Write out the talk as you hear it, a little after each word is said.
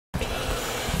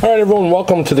Alright everyone,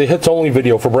 welcome to the hits only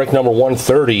video for break number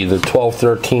 130, the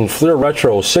 1213 Fleer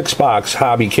Retro 6-box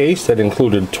hobby case that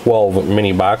included 12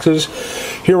 mini boxes.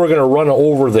 Here we're going to run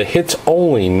over the hits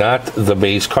only, not the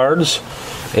base cards.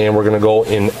 And we're going to go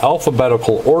in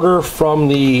alphabetical order from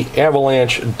the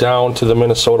Avalanche down to the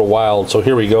Minnesota Wild. So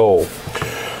here we go.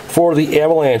 For the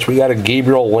Avalanche, we got a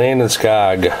Gabriel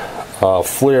Landeskog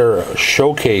Fleer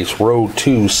Showcase Row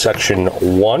 2 Section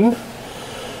 1.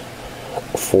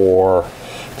 For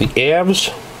the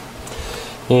Avs,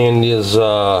 and is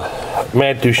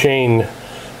Matt Duchene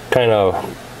kind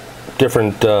of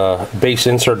different base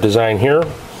insert design here.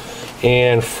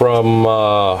 And from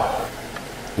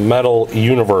Metal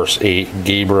Universe, a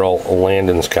Gabriel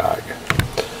Landeskog.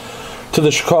 To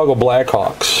the Chicago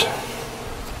Blackhawks,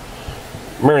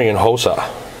 Marian Hossa,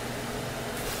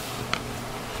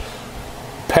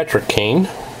 Patrick Kane,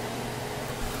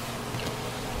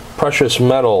 Precious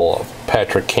Metal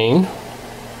Patrick Kane,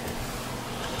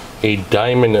 a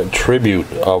Diamond Tribute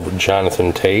of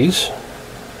Jonathan Toews,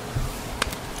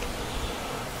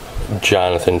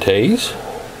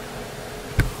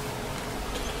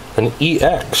 an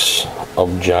EX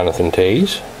of Jonathan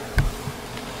Toews,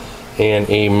 and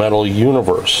a Metal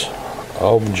Universe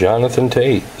of Jonathan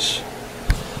Toews.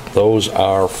 Those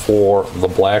are for the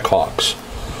Blackhawks.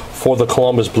 For the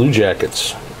Columbus Blue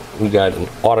Jackets, we got an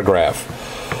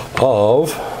autograph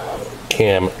of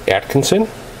Cam Atkinson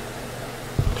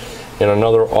and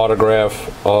another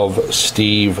autograph of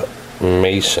Steve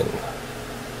Mason.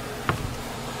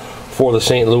 For the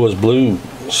St. Louis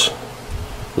Blues,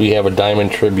 we have a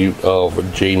Diamond Tribute of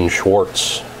Jaden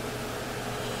Schwartz.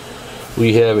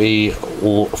 We have a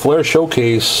Fleer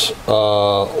Showcase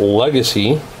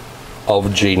Legacy of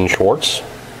Jaden Schwartz,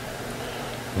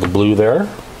 the blue there,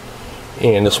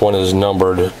 and this one is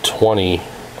numbered 20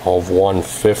 of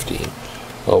 150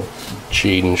 of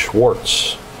Jaden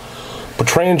Schwartz.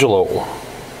 Petrangelo,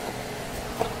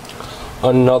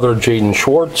 another Jaden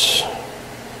Schwartz,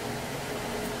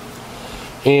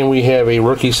 and we have a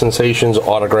Rookie Sensations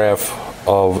autograph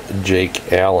of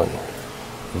Jake Allen.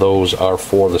 Those are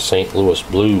for the St. Louis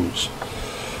Blues.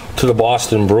 To the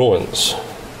Boston Bruins,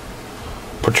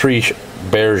 Patrice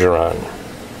Bergeron,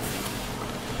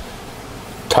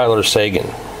 Tyler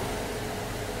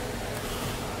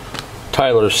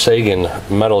Seguin,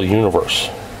 Metal Universe.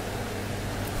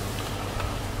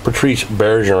 Patrice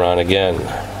Bergeron again.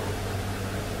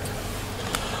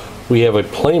 We have a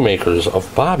Playmakers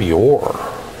of Bobby Orr.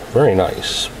 Very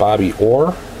nice. Bobby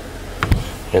Orr.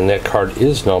 And that card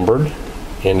is numbered.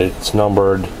 And it's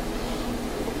numbered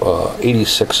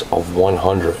 86 of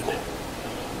 100.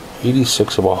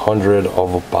 86 of 100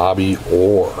 of Bobby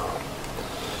Orr.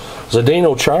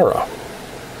 Zdeno Chara.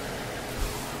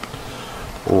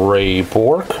 Ray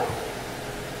Bork.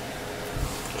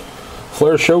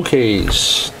 Fleer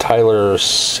Showcase, Tyler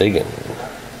Seguin.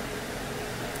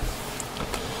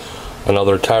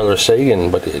 Another Tyler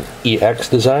Seguin, but an EX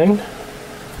design.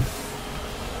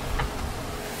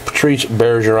 Patrice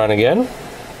Bergeron again.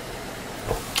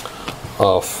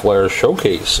 A Fleer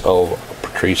Showcase of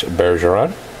Patrice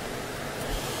Bergeron.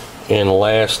 And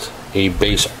last, a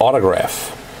base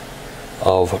autograph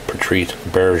of Patrice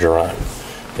Bergeron.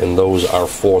 And those are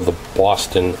for the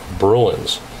Boston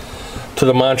Bruins. To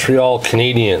the Montreal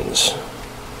Canadiens,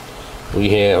 we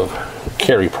have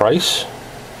Carey Price.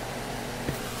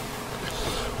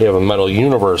 We have a Metal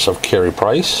Universe of Carey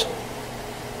Price.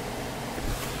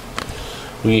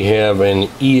 We have an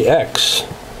EX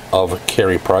of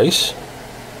Carey Price.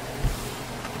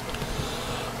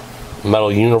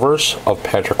 Metal Universe of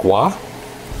Patrick Waugh.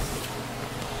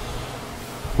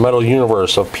 Metal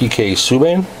Universe of PK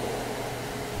Subban.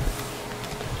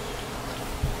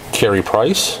 Carey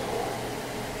Price.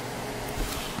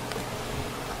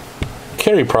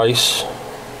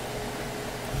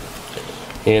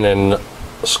 And a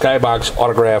Skybox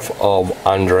autograph of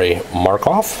Andrei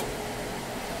Markov.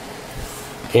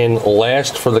 And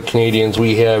last for the Canadians,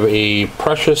 we have a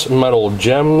Precious Metal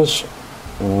Gems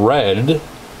Red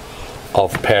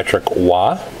of Patrick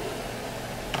Waugh.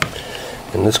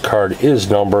 And this card is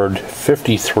numbered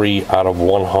 53 out of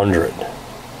 100.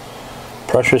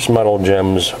 Precious Metal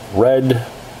Gems Red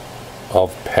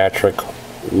of Patrick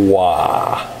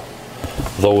Waugh.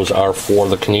 Those are for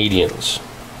the Canadians.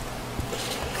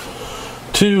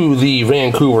 To the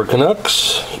Vancouver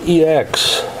Canucks,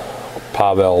 EX,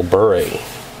 Pavel Bure,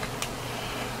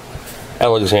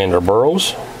 Alexander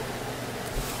Burrows,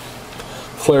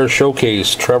 Fleer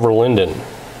Showcase, Trevor Linden,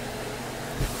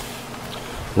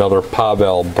 another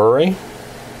Pavel Bure,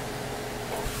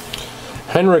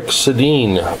 Henrik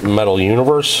Sedin, Metal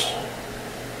Universe,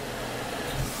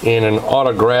 And an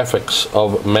autographics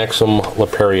of Maxim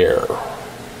Leperrier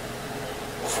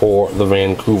for the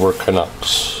Vancouver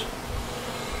Canucks.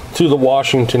 To the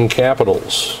Washington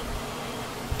Capitals,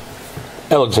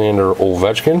 Alexander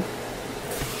Ovechkin.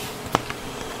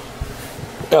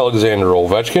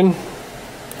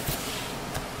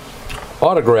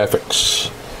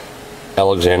 Autographics,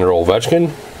 Alexander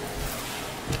Ovechkin.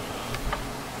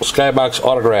 Skybox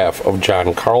autograph of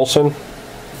John Carlson.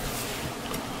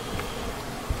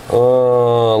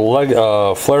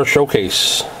 Flair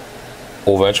Showcase,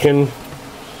 Ovechkin.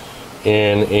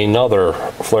 And another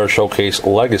Flair Showcase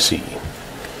Legacy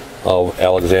of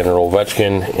Alexander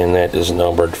Ovechkin, and that is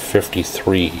numbered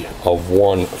 53 of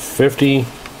 150.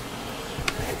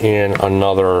 And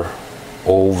another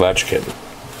Ovechkin.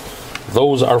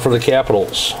 Those are for the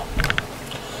Capitals.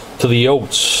 To the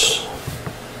Yotes,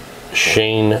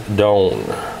 Shane Doan.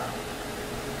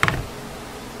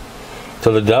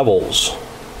 To the Devils,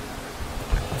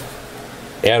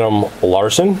 Adam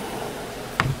Larson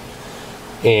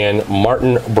and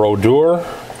Martin Brodeur.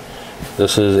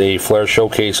 This is a Flair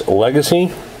Showcase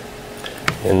Legacy,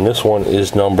 and this one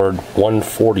is numbered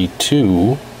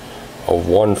 142 of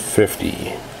 150.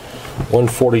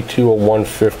 142 of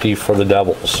 150 for the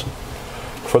Devils.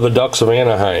 For the Ducks of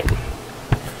Anaheim,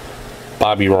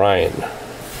 Bobby Ryan.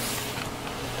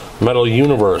 Metal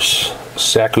Universe,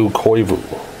 Saku Koivu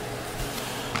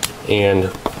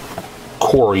and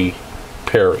Corey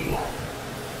Perry.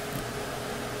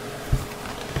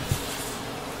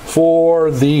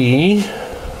 For the,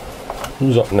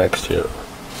 who's up next here?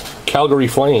 Calgary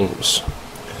Flames.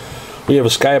 We have a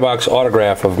Skybox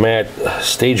autograph of Matt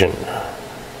Stajan.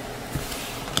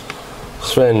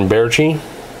 Sven Berchi.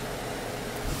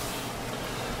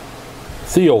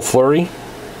 Theo Fleury.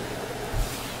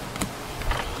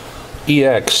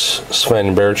 EX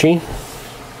Sven Berchi.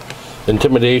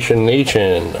 Intimidation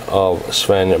Nation of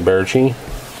Sven Berchi.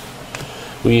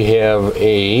 We have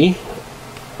a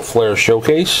Flair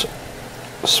Showcase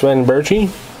Sven Berchi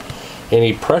and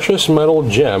a Precious Metal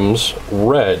Gems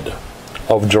Red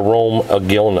of Jerome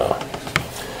Agilna,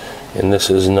 and this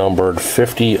is numbered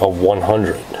 50 of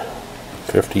 100.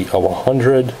 50 of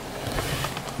 100,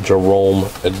 Jerome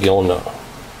Agilna.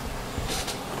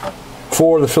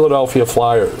 For the Philadelphia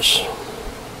Flyers,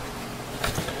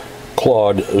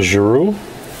 Claude Giroux.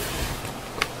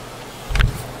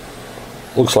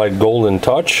 Looks like Golden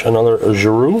Touch, another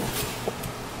Giroux.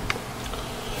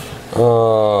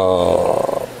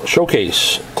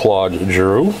 Showcase Claude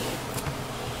Giroux.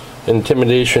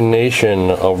 Intimidation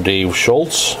Nation of Dave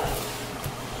Schultz.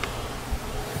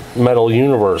 Metal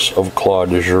Universe of Claude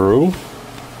Giroux.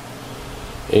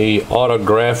 A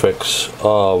autographics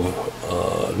of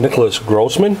Nicholas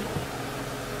Grossman.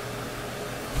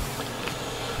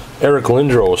 Eric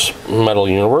Lindros Metal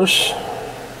Universe.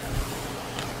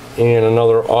 And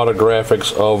another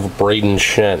autographics of Braden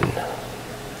Shen.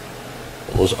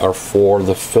 Those are for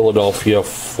the Philadelphia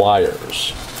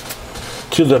Flyers.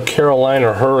 To the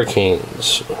Carolina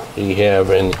Hurricanes, we have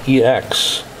an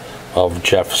EX of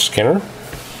Jeff Skinner.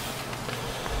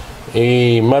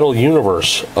 A Metal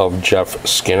Universe of Jeff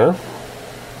Skinner.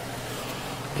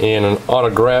 And an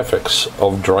autographics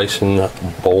of Bryson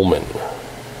Bowman.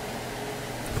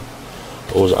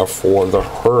 Those are for the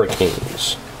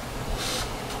Hurricanes.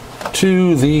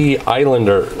 To the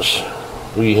Islanders,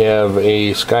 we have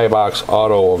a Skybox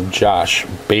auto of Josh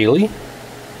Bailey.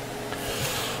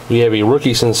 We have a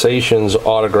Rookie Sensations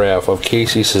autograph of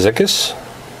Casey Cizikas.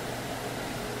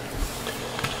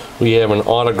 We have an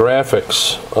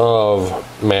autographics of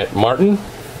Matt Martin.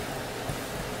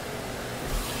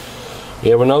 We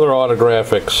have another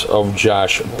autographics of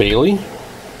Josh Bailey.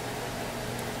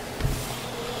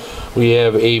 We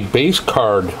have a base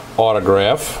card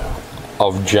autograph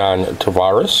of John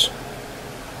Tavares.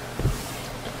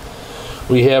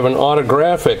 We have an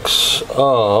autographics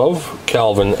of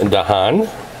Calvin DeHaan.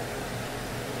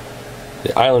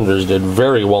 The Islanders did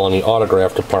very well in the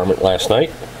autograph department last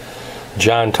night.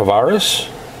 John Tavares.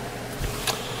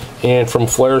 And from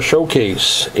Flair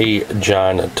Showcase, a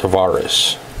John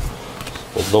Tavares.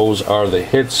 Those are the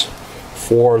hits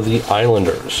for the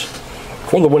Islanders.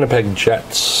 For the Winnipeg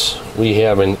Jets, we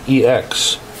have an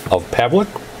EX of Pavlik.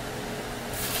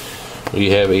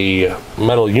 We have a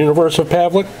Metal Universe of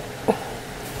Pavlik.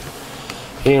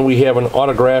 And we have an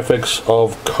autographics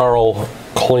of Carl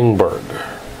Klingberg.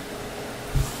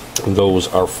 Those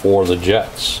are for the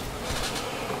Jets.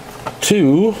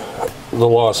 To the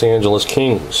Los Angeles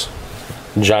Kings,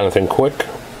 Jonathan Quick,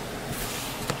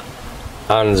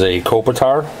 Anze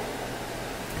Kopitar,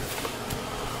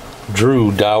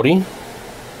 Drew Doughty,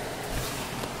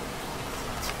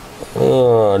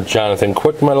 Jonathan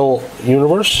Quick Metal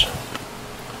Universe.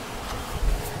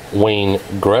 Wayne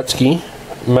Gretzky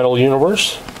Metal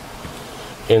Universe.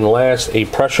 And last, a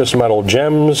Precious Metal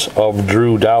Gems of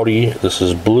Drew Doughty. This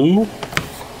is blue.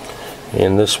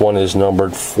 And this one is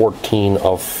numbered 14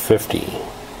 of 50.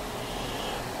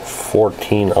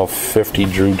 14 of 50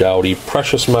 Drew Doughty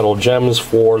Precious Metal Gems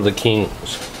for the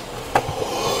Kings.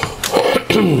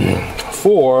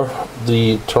 For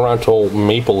the Toronto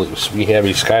Maple Leafs, we have a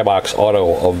Skybox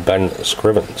Auto of Ben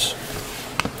Scrivens.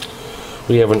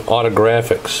 We have an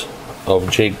Autographics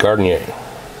of Jake Gardinier.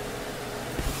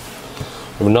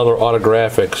 We have another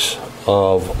Autographics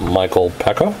of Michael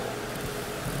Pekka.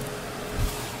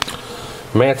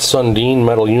 Matt Sundin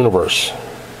Metal Universe.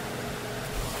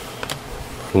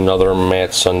 Another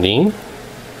Matt Sundin.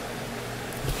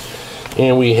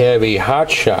 And we have a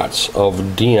Hot Shots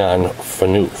of Dion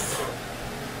Phaneuf.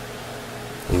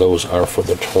 And those are for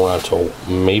the Toronto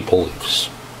Maple Leafs.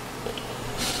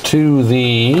 To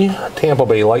the Tampa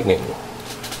Bay Lightning,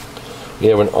 we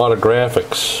have an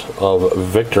Autographics of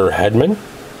Victor Hedman,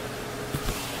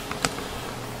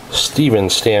 Steven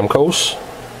Stamkos,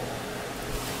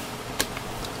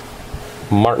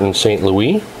 Martin St.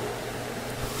 Louis.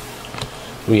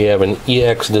 We have an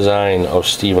EX design of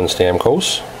Steven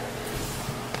Stamkos,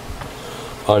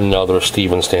 another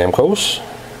Steven Stamkos,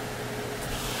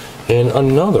 and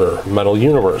another Metal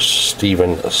Universe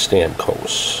Steven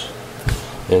Stamkos.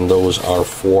 And those are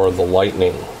for the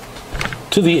Lightning.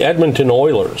 To the Edmonton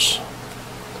Oilers,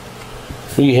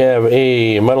 we have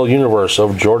a Metal Universe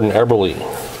of Jordan Eberle.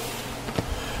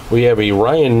 We have a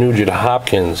Ryan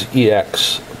Nugent-Hopkins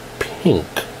EX Pink.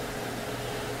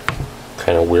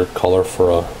 Kind of weird color for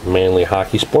a manly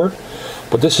hockey sport.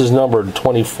 But this is numbered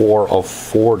 24 of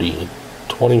 40.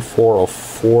 24 of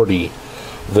 40.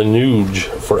 The Nuge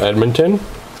for Edmonton.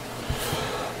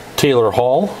 Taylor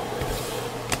Hall.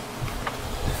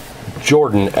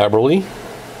 Jordan Eberle.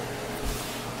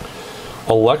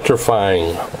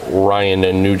 Electrifying Ryan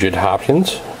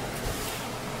Nugent-Hopkins.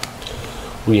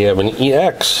 We have an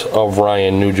EX of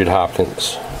Ryan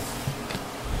Nugent-Hopkins.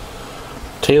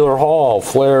 Taylor Hall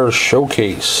Flair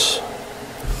Showcase.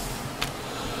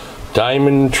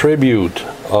 Diamond Tribute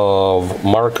of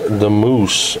Mark the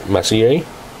Moose Messier.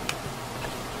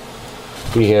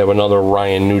 We have another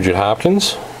Ryan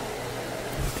Nugent-Hopkins.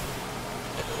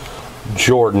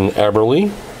 Jordan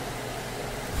Eberle.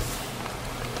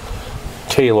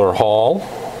 Taylor Hall.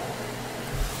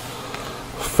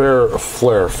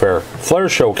 Flair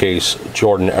Showcase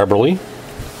Jordan Eberle.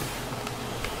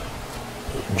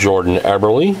 Jordan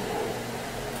Eberle.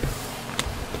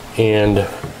 And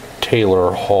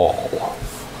Taylor Hall.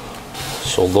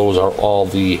 So those are all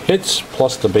the hits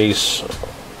plus the base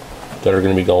that are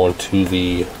going to be going to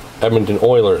the Edmonton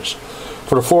Oilers.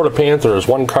 For the Florida Panthers,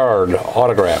 one card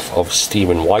autograph of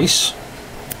Stephen Weiss.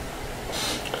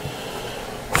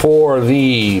 For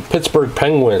the Pittsburgh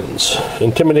Penguins,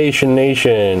 Intimidation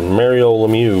Nation, Mario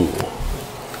Lemieux,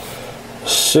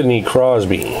 Sidney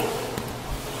Crosby,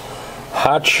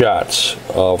 Hot Shots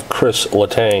of Chris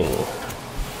Letang,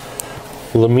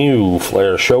 Lemieux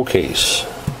Flair Showcase,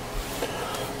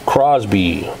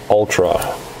 Crosby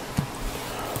Ultra,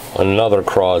 another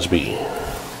Crosby,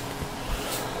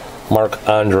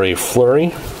 Marc-Andre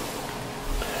Fleury.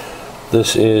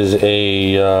 This is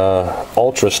a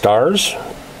Ultra Stars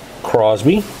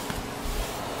Crosby.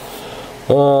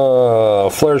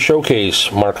 Flair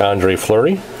Showcase Marc-Andre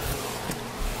Fleury.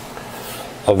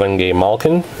 Avenge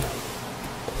Malkin.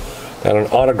 Got an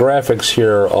Autographics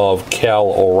here of Cal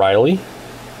O'Reilly.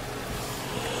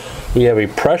 We have a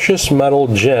Precious Metal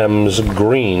Gems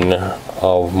Green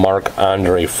of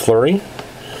Marc-Andre Fleury.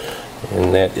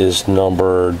 And that is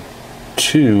number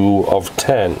 2 of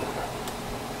 10.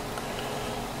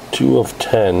 2 of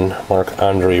 10,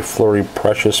 Marc-Andre Fleury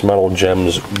Precious Metal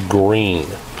Gems Green.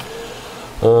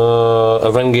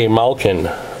 Avenge Malkin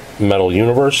Metal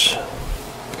Universe.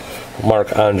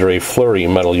 Marc-Andre Fleury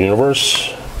Metal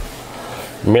Universe.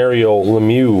 Mario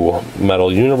Lemieux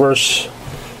Metal Universe.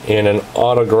 And an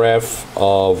autograph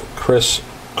of Chris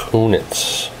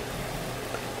Kunitz.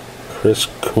 Chris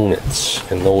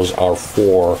Kunitz. And those are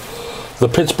for the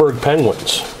Pittsburgh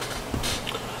Penguins.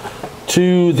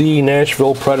 To the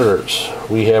Nashville Predators,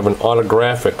 we have an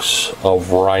Autographics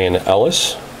of Ryan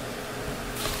Ellis.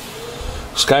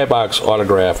 Skybox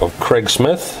autograph of Craig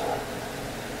Smith.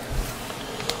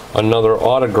 Another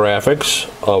Autographics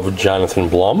of Jonathan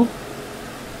Blum.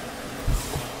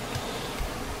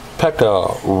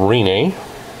 Pekka Rinne.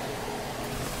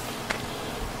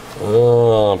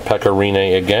 Pekka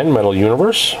Rinne again, Metal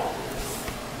Universe.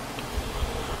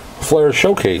 Flair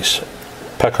Showcase,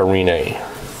 Pekka Rinne.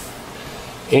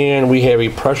 And we have a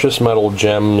Precious Metal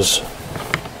Gems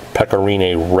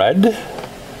Pecorine Red,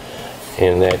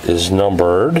 and that is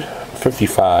numbered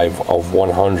 55 of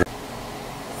 100.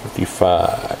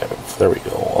 55, there we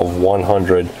go, of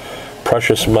 100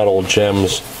 Precious Metal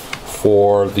Gems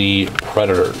for the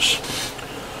Predators.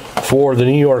 For the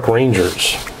New York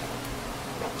Rangers,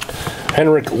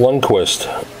 Henrik Lundqvist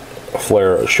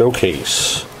Flair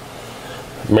Showcase,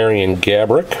 Marian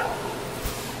Gaborik,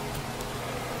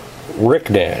 Rick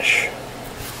Nash,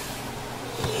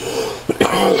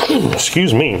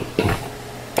 excuse me,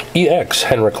 EX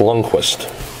Henrik Lundqvist,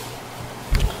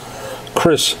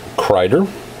 Chris Kreider,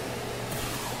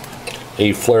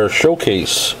 a Flair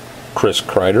Showcase Chris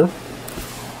Kreider,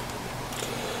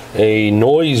 a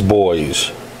Noise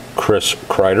Boys Chris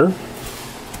Kreider,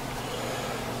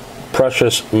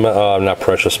 not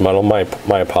Precious Metal,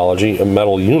 my apology, a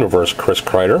Metal Universe Chris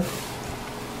Kreider,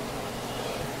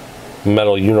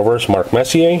 Metal Universe Mark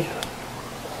Messier.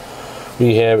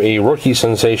 We have a Rookie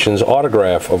Sensations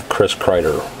autograph of Chris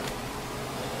Kreider.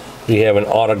 We have an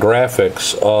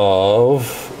autographics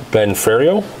of Ben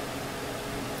Ferrio.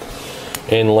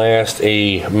 And last,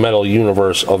 a Metal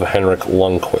Universe of Henrik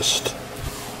Lundqvist.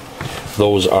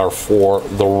 Those are for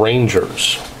the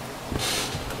Rangers.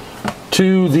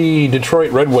 To the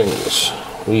Detroit Red Wings,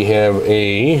 we have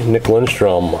a Nick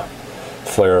Lindstrom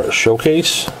Flair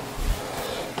Showcase,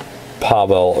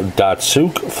 Pavel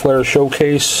Datsyuk Flair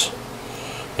Showcase,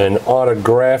 an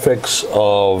autographics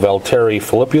of Valtteri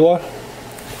Filppula,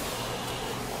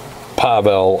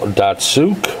 Pavel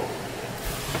Datsyuk,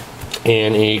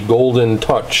 and a Golden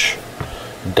Touch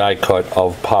die cut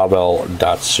of Pavel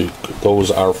Datsyuk.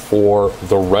 Those are for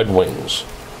the Red Wings.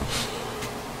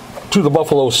 To the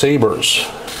Buffalo Sabres,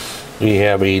 we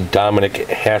have a Dominic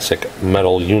Hasek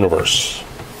Metal Universe.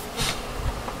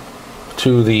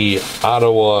 To the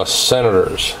Ottawa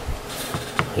Senators,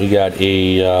 we got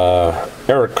a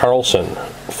Erik Karlsson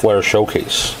Flair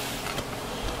Showcase.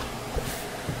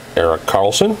 Erik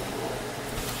Karlsson.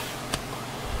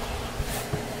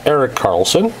 Erik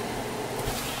Karlsson.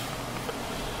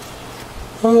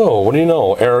 Oh, what do you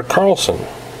know? Erik Karlsson.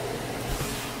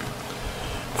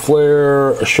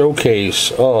 Flair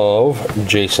Showcase of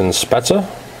Jason Spezza.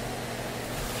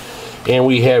 And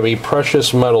we have a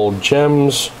Precious Metal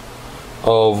Gems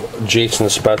of Jason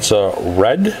Spezza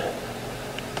Red.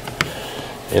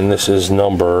 And this is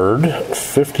numbered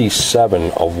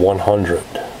 57 of 100.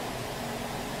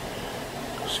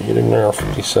 See it in there,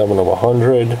 57 of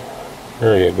 100.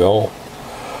 There you go.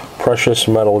 Precious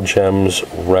Metal Gems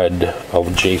Red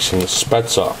of Jason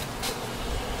Spezza.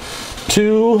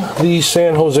 To the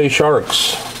San Jose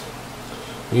Sharks,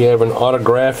 we have an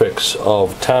autographics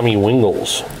of Tommy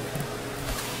Wingles,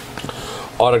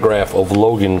 autograph of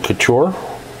Logan Couture,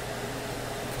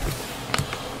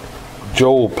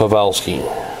 Joe Pavelski,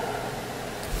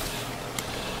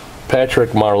 Patrick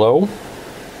Marleau,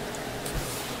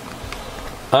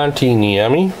 Antti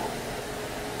Niemi,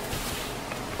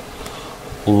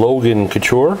 Logan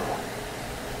Couture,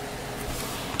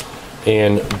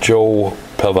 and Joe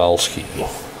Pavelski.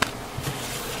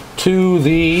 To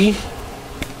the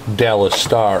Dallas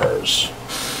Stars,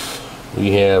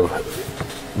 we have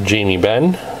Jamie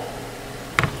Benn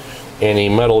and a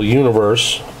Metal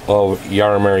Universe of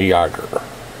Jaromir Jagr.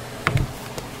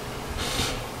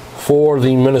 For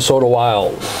the Minnesota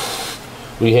Wild,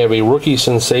 we have a Rookie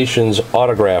Sensations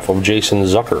autograph of Jason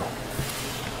Zucker,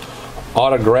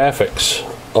 autographics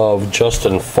of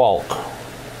Justin Falk,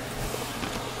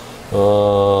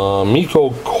 Mikko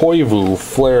Koivu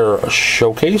Flair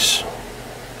Showcase,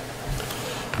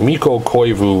 Mikko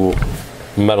Koivu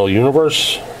Metal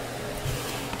Universe,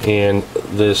 and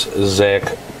this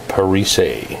Zach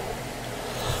Parise.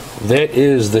 That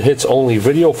is the hits only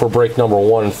video for break number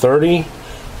 130.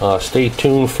 Stay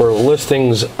tuned for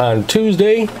listings on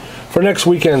Tuesday for next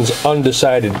weekend's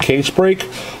undecided case break.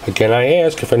 Again, I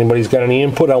ask if anybody's got any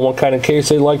input on what kind of case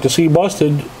they'd like to see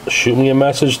busted, shoot me a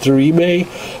message through eBay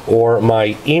or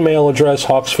my email address,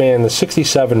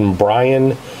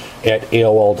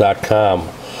 hawksfan67brian@aol.com.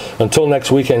 Until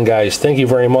next weekend, guys, thank you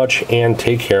very much and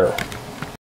take care.